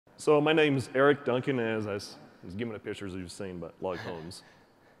So my name is Eric Duncan, as I was given the pictures you've seen about log homes.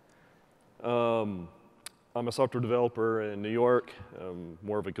 I'm a software developer in New York,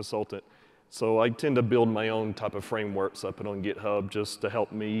 more of a consultant. So I tend to build my own type of frameworks I put on GitHub just to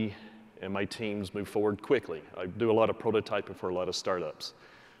help me and my teams move forward quickly. I do a lot of prototyping for a lot of startups.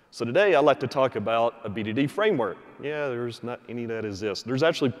 So today I'd like to talk about a BDD framework. Yeah, there's not any that exist. There's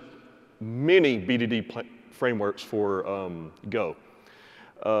actually many BDD frameworks for Go.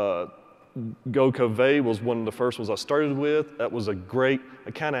 GopherCon was one of the first ones I started with. That was a great, I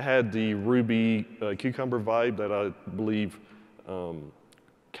kind of had the Ruby Cucumber vibe that I believe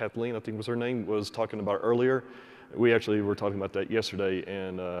Kathleen, I think was her name, was talking about earlier. We actually were talking about that yesterday,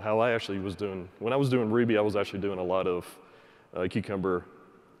 and how I actually was doing, when I was doing Ruby, I was actually doing a lot of Cucumber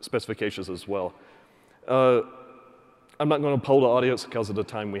specifications as well. I'm not going to poll the audience because of the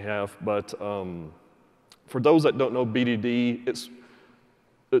time we have, but for those that don't know BDD,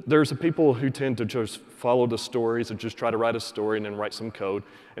 there's people who tend to just follow the stories and just try to write a story and then write some code.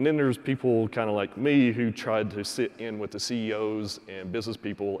 And then there's people kind of like me who tried to sit in with the CEOs and business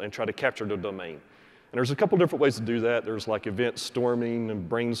people and try to capture the domain. And there's a couple different ways to do that. There's like event storming and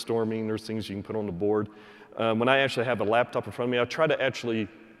brainstorming. There's things you can put on the board. When I actually have a laptop in front of me, I try to actually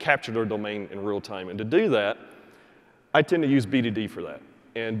capture their domain in real time. And to do that, I tend to use BDD for that.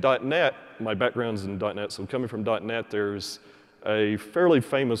 And .NET, my background's in .NET, so coming from .NET, there's a fairly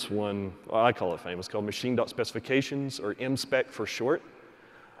famous one, well, I call it famous, called machine.specifications, or MSpec for short.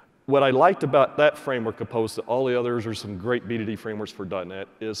 What I liked about that framework opposed to all the others, or some great BDD frameworks for .NET,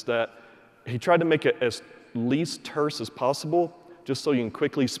 is that he tried to make it as least terse as possible, just so you can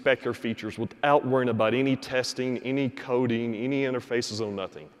quickly spec your features without worrying about any testing, any coding, any interfaces, or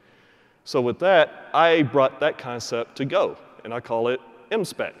nothing. So with that, I brought that concept to Go, and I call it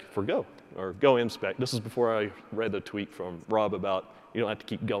MSpec for Go. Or Go MSpec. This is before I read the tweet from Rob about you don't have to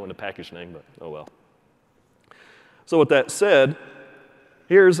keep Go in the package name, but oh well. So with that said,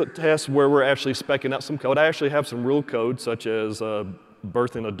 here's a test where we're actually speccing out some code. I actually have some real code, such as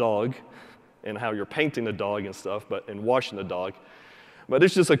birthing a dog and how you're painting the dog and stuff, and washing the dog. But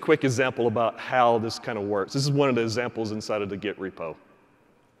it's just a quick example about how this kind of works. This is one of the examples inside of the Git repo.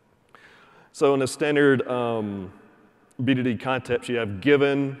 So in the standard BDD context, you have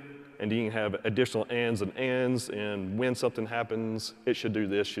given, and you can have additional ands, and when something happens, it should do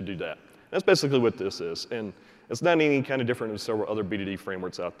this, should do that. That's basically what this is. And it's not any kind of different than several other BDD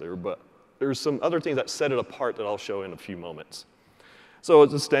frameworks out there, but there's some other things that set it apart that I'll show in a few moments. So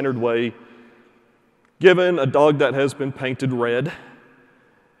it's a standard way. Given a dog that has been painted red,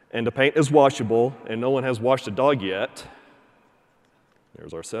 and the paint is washable, and no one has washed the dog yet,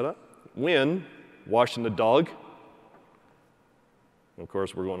 there's our setup. When washing the dog, of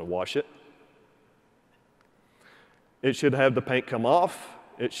course, we're going to wash it. It should have the paint come off.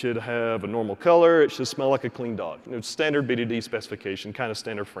 It should have a normal color. It should smell like a clean dog. It's standard BDD specification, kind of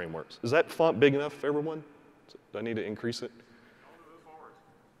standard frameworks. Is that font big enough for everyone? Do I need to increase it? Move forward.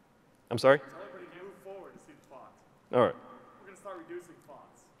 I'm sorry? Tell everybody to move forward to see the font. All right. We're going to start reducing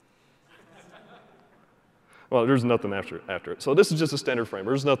fonts. Well, there's nothing after it. So this is just a standard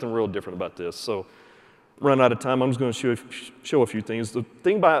framework. There's nothing real different about this. So run out of time, I'm just going to show a few things. The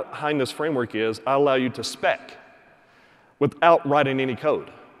thing behind this framework is I allow you to spec without writing any code.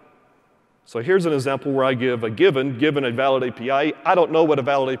 So here's an example where I give a given a valid API. I don't know what a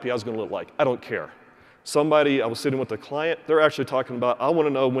valid API is going to look like. I don't care. I was sitting with a client. They're actually talking about, I want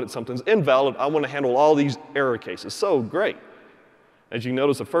to know when something's invalid. I want to handle all these error cases. So great. As you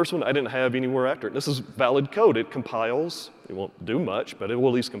notice, the first one, I didn't have anywhere after it. This is valid code. It compiles. It won't do much, but it will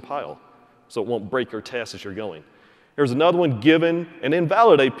at least compile, so it won't break your test as you're going. Here's another one, given an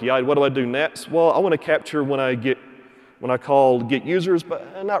invalid API. What do I do next? Well, I want to capture when I call get users,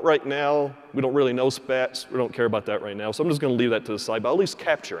 but not right now. We don't really know specs. We don't care about that right now. So I'm just going to leave that to the side, but I'll at least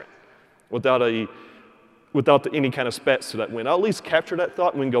capture it without any kind of specs to that when. I'll at least capture that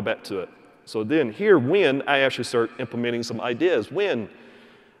thought and we can go back to it. So then here, when I actually start implementing some ideas. When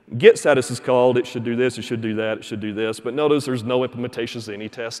get status is called, it should do this, it should do that, it should do this. But notice there's no implementations to any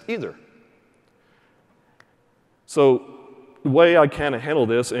test either. So the way I kind of handle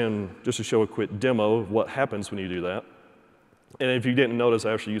this, and just to show a quick demo of what happens when you do that, and if you didn't notice,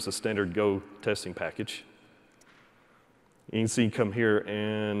 I actually use a standard Go testing package. You can see come here,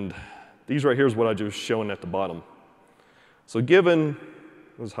 and these right here is what I just showing at the bottom. So given,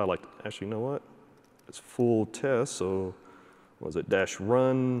 let's highlight, actually, you know what? It's full test, so what was it,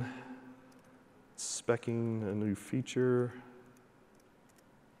 -run, specking a new feature.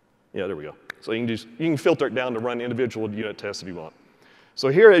 Yeah, there we go. So you can filter it down to run individual unit tests if you want. So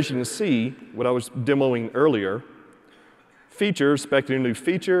here, as you can see, what I was demoing earlier, Feature, expecting a new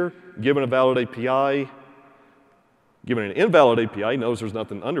feature, given a valid API. Given an invalid API, knows there's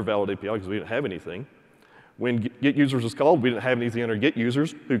nothing under valid API because we didn't have anything. When get users was called, we didn't have anything under get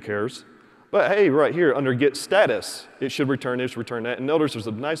users. Who cares? But hey, right here, under get status, it should return this, return that. And notice there's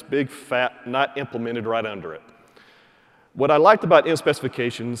a nice big fat not implemented right under it. What I liked about end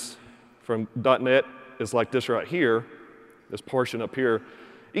specifications from .NET is like this right here, this portion up here.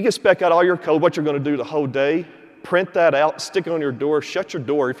 You can spec out all your code, what you're going to do the whole day, print that out, stick it on your door, shut your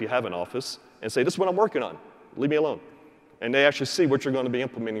door if you have an office, and say, this is what I'm working on. Leave me alone. And they actually see what you're going to be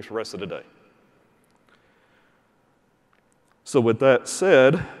implementing for the rest of the day. So with that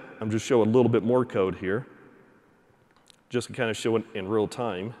said, I'm just showing a little bit more code here, just to kind of show it in real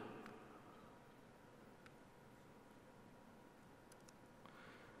time.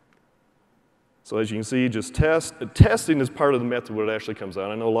 So as you can see, just test. Testing is part of the method when it actually comes out.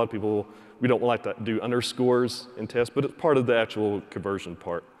 I know a lot of people, we don't like to do underscores in test, but it's part of the actual conversion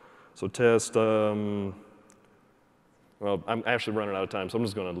part. So test, well, I'm actually running out of time, so I'm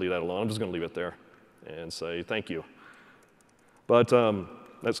just going to leave that alone. I'm just going to leave it there and say thank you. But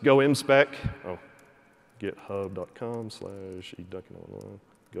let's go inspec. Oh, github.com/eduncan11.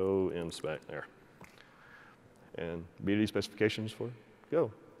 Go inspec there. And BDD specifications for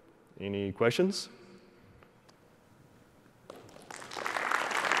go. Any questions?